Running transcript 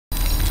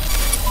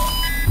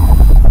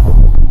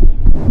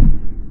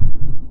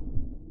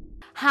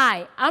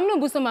Hi, I'm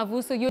Nombuso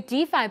Mavuso, your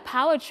Defy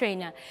Power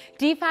Trainer.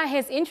 Defy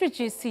has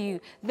introduced to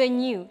you the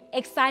new,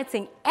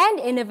 exciting and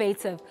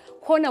innovative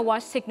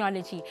CornerWash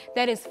technology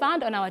that is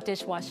found on our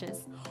dishwashers.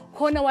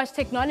 CornerWash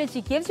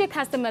technology gives your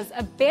customers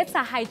a better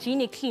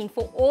hygienic clean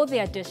for all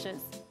their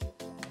dishes.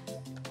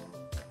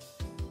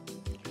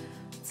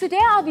 Today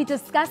I'll be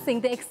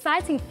discussing the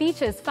exciting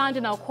features found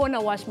in our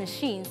CornerWash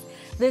machines.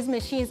 These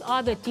machines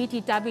are the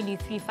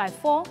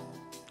DDW354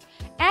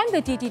 and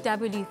the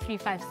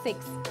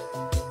DDW356.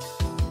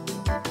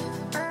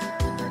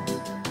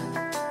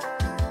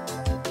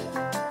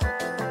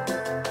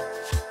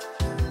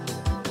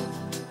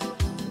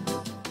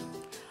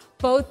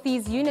 Both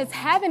these units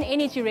have an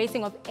energy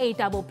rating of A++,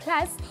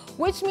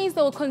 which means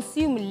they will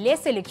consume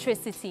less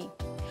electricity.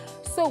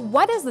 So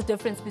what is the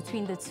difference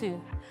between the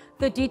two?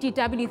 The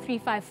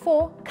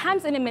DDW354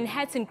 comes in a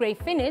Manhattan grey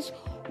finish,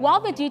 while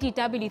the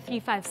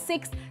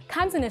DDW356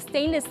 comes in a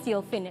stainless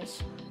steel finish.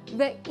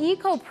 The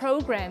Eco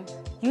program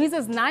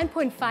uses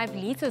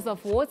 9.5 liters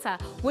of water,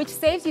 which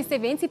saves you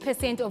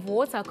 70% of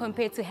water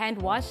compared to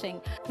hand washing.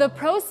 The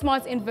Pro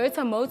Smart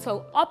inverter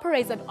motor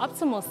operates at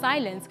optimal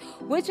silence,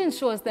 which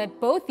ensures that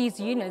both these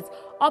units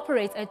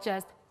operate at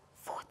just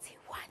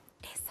 41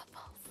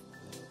 decibels.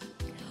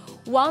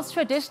 Whilst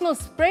traditional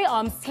spray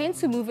arms tend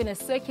to move in a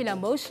circular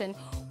motion,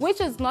 which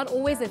is not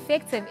always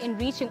effective in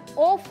reaching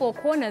all four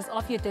corners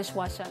of your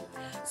dishwasher.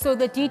 So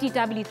the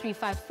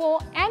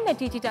DDW354 and the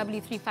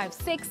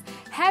DDW356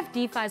 have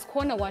Defy's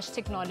CornerWash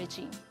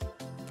technology.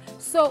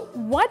 So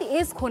what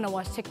is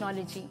CornerWash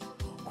technology?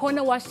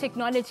 CornerWash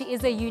technology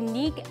is a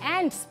unique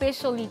and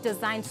specially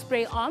designed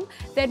spray arm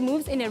that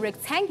moves in a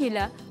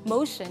rectangular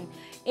motion.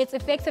 It's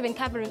effective in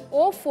covering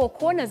all four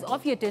corners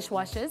of your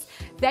dishwashers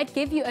that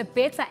give you a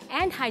better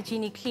and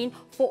hygienic clean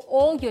for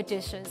all your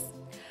dishes.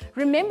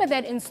 Remember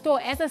that in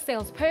store as a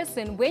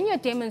salesperson, when you're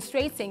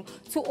demonstrating,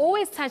 to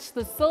always touch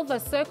the silver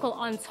circle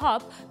on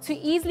top to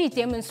easily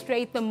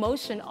demonstrate the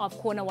motion of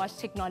CornerWash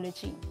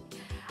technology.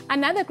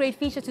 Another great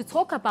feature to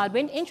talk about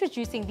when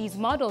introducing these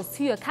models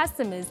to your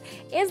customers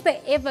is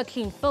the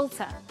Ever-Clean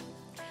filter.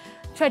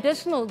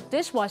 Traditional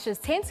dishwashers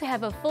tend to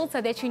have a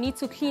filter that you need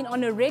to clean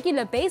on a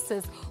regular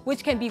basis,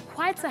 which can be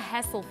quite a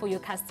hassle for your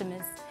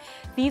customers.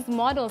 These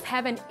models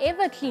have an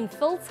Ever-Clean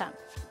filter.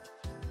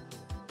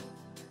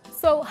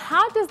 So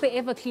how does the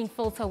Ever-Clean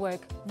filter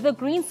work? The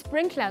green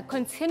sprinkler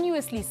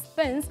continuously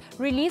spins,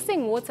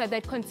 releasing water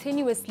that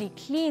continuously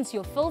cleans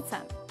your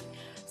filter.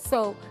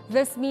 So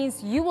this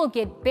means you will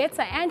get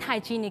better and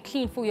hygienic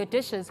clean for your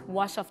dishes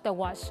wash after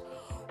wash.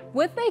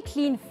 With a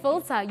clean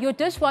filter, your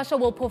dishwasher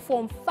will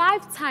perform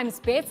 5 times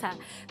better.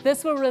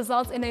 This will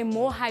result in a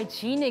more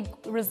hygienic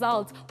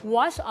result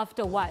wash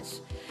after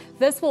wash.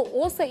 This will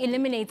also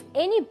eliminate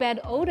any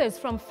bad odors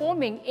from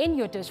forming in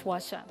your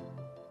dishwasher.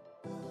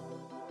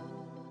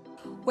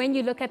 When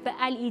you look at the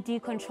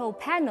LED control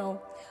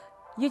panel,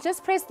 you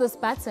just press this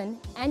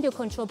button and your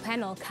control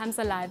panel comes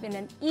alive in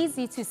an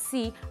easy to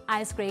see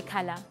ice gray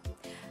color.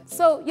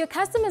 So your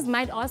customers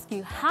might ask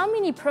you, how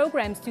many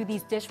programs do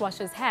these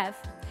dishwashers have?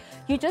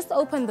 You just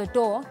open the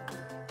door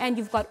and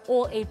you've got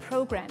all 8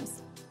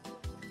 programs.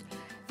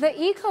 The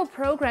Eco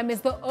program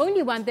is the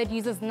only one that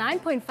uses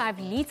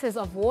 9.5 liters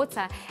of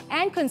water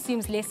and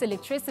consumes less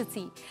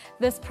electricity.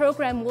 This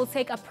program will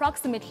take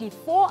approximately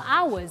 4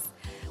 hours,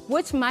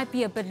 which might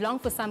be a bit long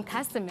for some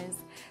customers.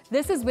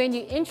 This is when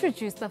you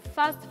introduce the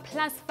Fast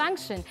Plus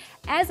function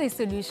as a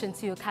solution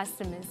to your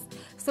customers.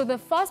 So the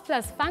Fast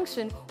Plus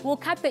function will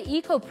cut the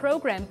Eco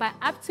program by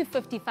up to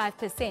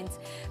 55%.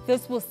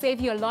 This will save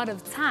you a lot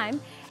of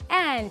time,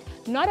 and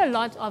not a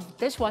lot of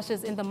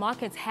dishwashers in the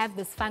market have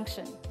this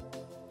function.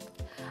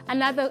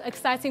 Another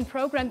exciting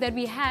program that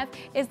we have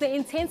is the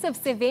Intensive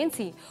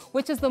 70,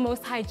 which is the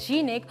most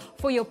hygienic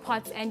for your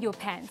pots and your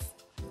pans.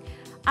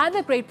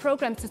 Other great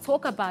programs to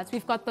talk about,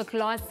 we've got the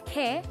Glass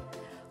Care.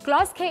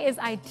 Glass Care is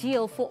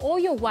ideal for all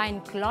your wine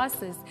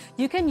glasses.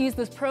 You can use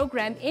this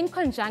program in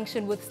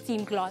conjunction with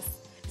Steam Glass.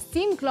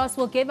 Steam Glass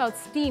will give out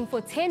steam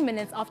for 10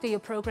 minutes after your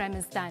program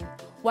is done.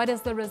 What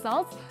is the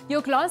result?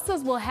 Your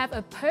glasses will have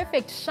a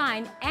perfect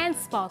shine and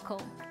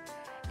sparkle.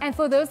 And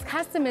for those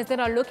customers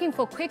that are looking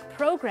for quick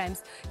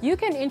programs, you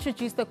can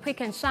introduce the Quick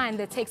and Shine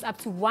that takes up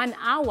to 1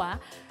 hour.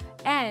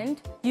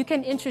 And you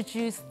can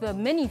introduce the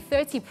Mini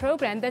 30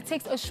 program that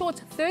takes a short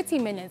 30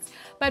 minutes.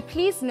 But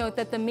please note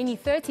that the Mini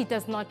 30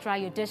 does not dry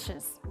your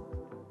dishes.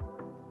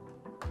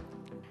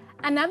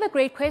 Another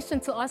great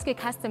question to ask your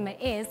customer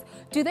is,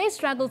 do they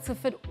struggle to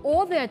fit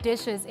all their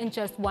dishes in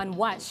just one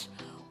wash?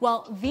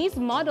 Well, these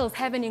models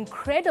have an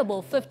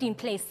incredible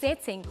 15-place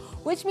setting,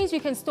 which means you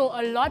can store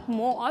a lot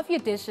more of your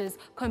dishes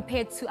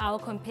compared to our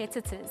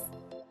competitors.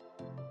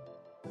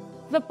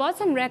 The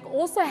bottom rack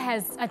also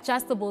has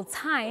adjustable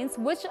tines,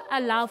 which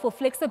allow for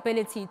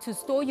flexibility to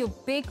store your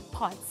big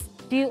pots.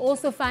 Do you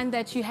also find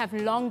that you have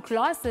long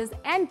glasses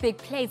and big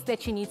plates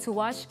that you need to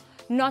wash?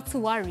 Not to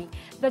worry,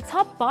 the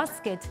top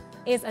basket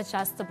is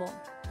adjustable.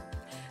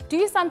 Do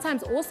you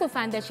sometimes also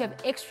find that you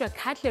have extra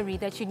cutlery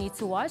that you need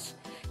to wash?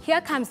 Here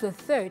comes the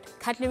third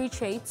cutlery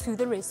tray to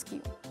the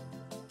rescue.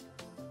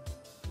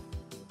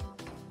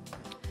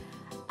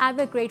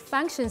 Other great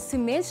functions to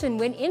mention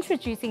when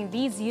introducing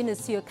these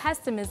units to your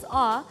customers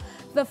are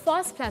the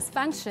Fast Plus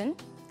function,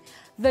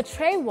 the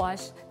tray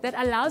wash that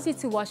allows you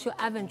to wash your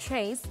oven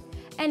trays,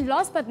 and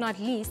last but not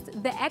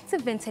least, the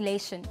active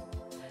ventilation.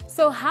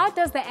 So how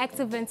does the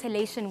active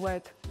ventilation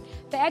work?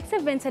 The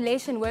active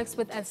ventilation works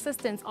with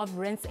assistance of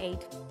rinse aid.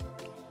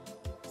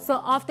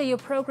 So after your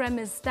program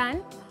is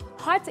done,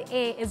 hot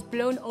air is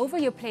blown over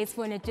your plates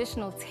for an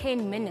additional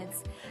 10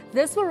 minutes.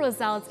 This will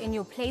result in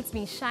your plates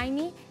being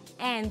shiny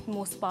and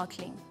more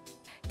sparkling.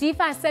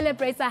 Defy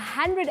celebrates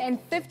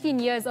 115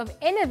 years of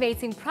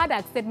innovating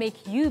products that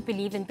make you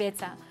believe in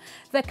better.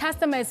 The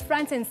customer is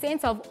front and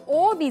center of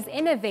all these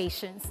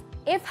innovations.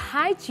 If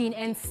hygiene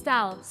and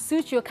style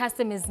suit your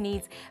customers'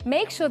 needs,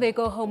 make sure they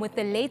go home with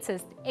the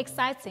latest,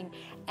 exciting,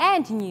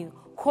 and new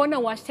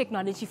CornerWash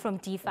technology from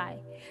Defy.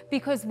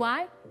 Because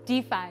why?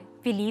 Defy,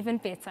 believe in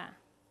better.